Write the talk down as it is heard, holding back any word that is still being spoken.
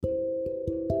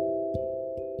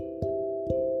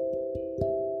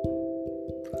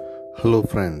Hello,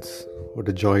 friends. What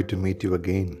a joy to meet you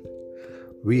again.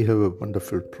 We have a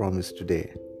wonderful promise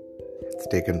today. It's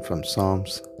taken from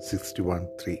Psalms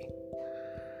 61:3.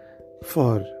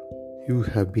 For you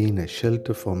have been a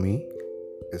shelter for me,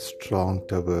 a strong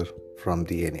tower from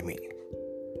the enemy.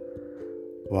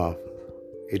 Wow.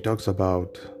 It talks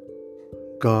about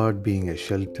God being a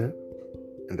shelter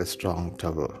and a strong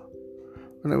tower.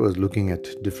 When I was looking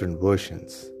at different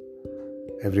versions,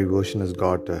 every version has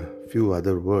got a few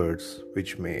other words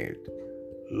which made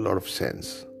a lot of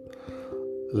sense,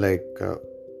 like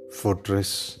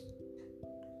fortress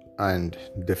and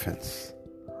defense.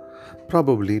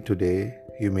 Probably today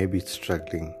you may be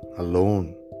struggling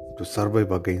alone to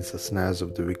survive against the snares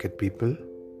of the wicked people.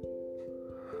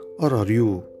 Or are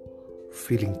you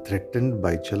feeling threatened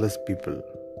by jealous people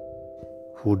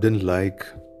who didn't like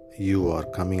you are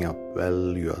coming up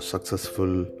well, you are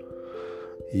successful,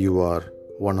 you are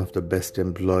one of the best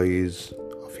employees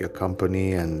of your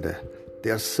company, and they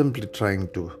are simply trying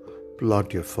to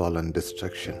plot your fall and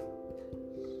destruction?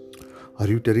 Are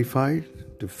you terrified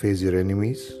to face your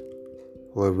enemies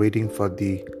who are waiting for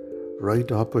the right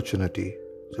opportunity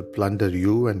to plunder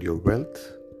you and your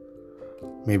wealth?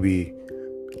 Maybe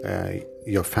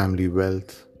your family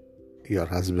wealth, your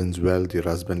husband's wealth. Your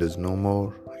husband is no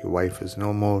more, your wife is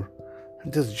no more,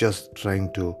 and just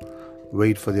trying to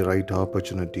wait for the right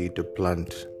opportunity to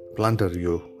plunder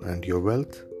you and your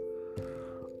wealth?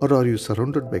 Or are you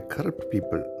surrounded by corrupt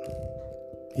people?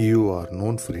 You are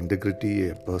known for integrity,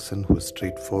 a person who is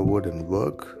straightforward in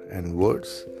work and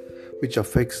words, which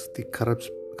affects the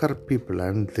corrupt people,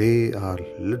 and they are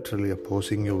literally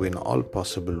opposing you in all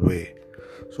possible way,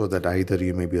 so that either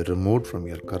you may be removed from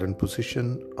your current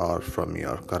position or from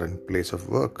your current place of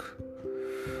work.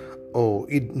 Oh,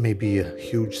 it may be a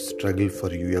huge struggle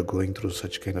for you. You're going through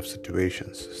such kind of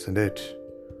situations, isn't it?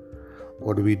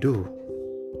 What do we do?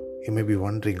 You may be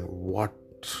wondering, what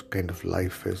kind of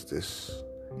life is this?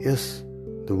 Yes,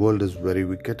 the world is very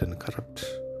wicked and corrupt.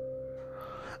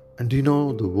 And do you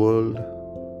know the world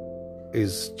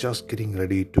is just getting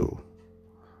ready to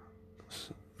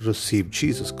receive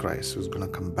Jesus Christ, who's going to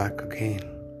come back again.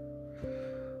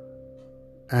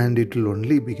 And it will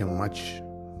only become much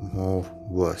more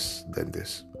worse than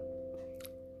this.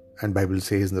 And Bible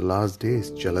says in the last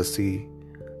days, jealousy,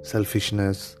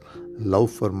 selfishness,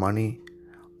 love for money,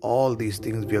 all these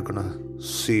things we are going to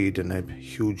see it in a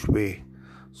huge way.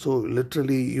 So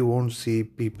literally you won't see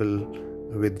people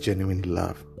with genuine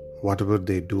love. Whatever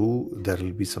they do, there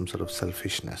will be some sort of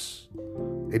selfishness.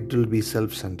 It will be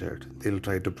self-centered. They'll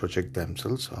try to project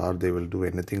themselves, or they will do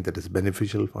anything that is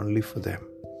beneficial only for them.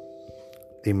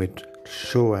 They may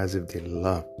show as if they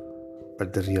love,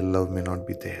 but the real love may not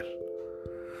be there.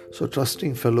 So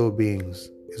trusting fellow beings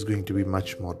is going to be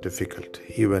much more difficult,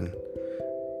 even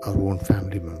our own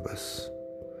family members.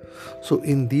 So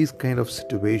in these kind of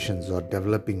situations or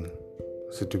developing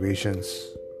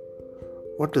situations,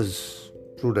 what is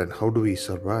prudent? How do we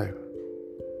survive?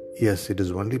 Yes, it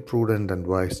is only prudent and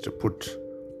wise to put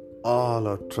all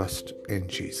our trust in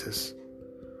Jesus.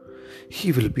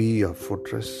 He will be your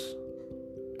fortress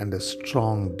and a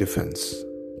strong defense,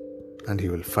 and He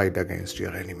will fight against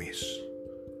your enemies.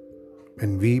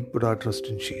 When we put our trust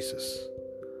in Jesus,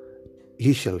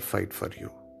 He shall fight for you,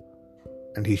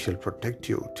 and He shall protect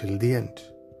you till the end.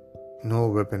 No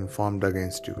weapon formed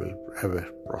against you will ever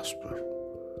prosper.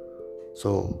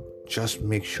 So just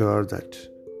make sure that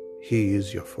He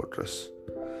is your fortress.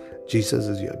 Jesus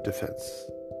is your defense.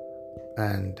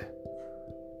 And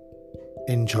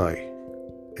enjoy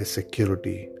a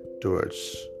security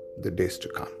towards the days to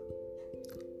come.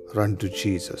 Run to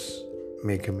Jesus.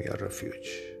 Make Him your refuge.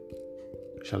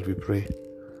 Shall we pray?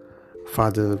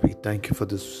 Father, we thank You for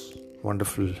this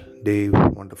wonderful day,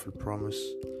 wonderful promise.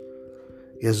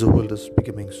 Yes, the world is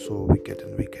becoming so wicked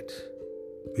and wicked.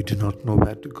 We do not know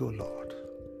where to go, Lord.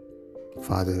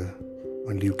 Father,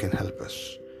 only You can help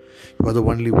us. You are the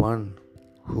only one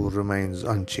who remains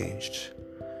unchanged.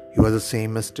 You are the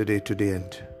same yesterday, today,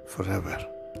 and forever.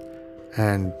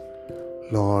 And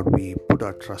Lord, we put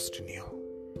our trust in You.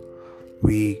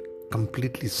 We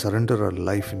completely surrender our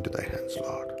life into Thy hands,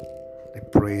 Lord. I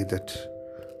pray that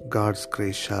God's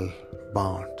grace shall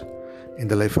abound in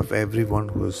the life of everyone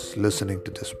who is listening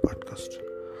to this podcast.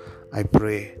 I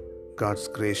pray God's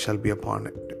grace shall be upon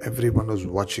everyone who is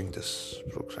watching this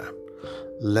program.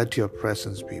 Let Your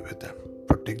presence be with them.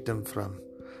 Protect them from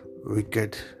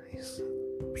wicked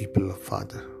people,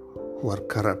 Father, who are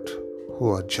corrupt, who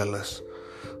are jealous,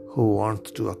 who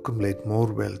want to accumulate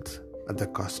more wealth at the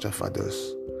cost of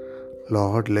others.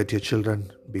 Lord, let Your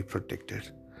children be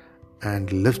protected.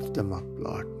 and lift them up,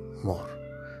 Lord, more.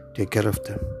 Take care of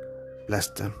them, bless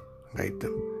them, guide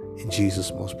them. In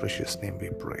Jesus' most precious name we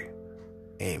pray.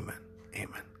 Amen.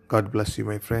 Amen. God bless you,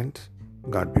 my friend.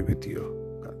 God be with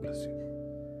you. God bless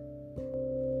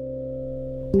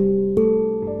you.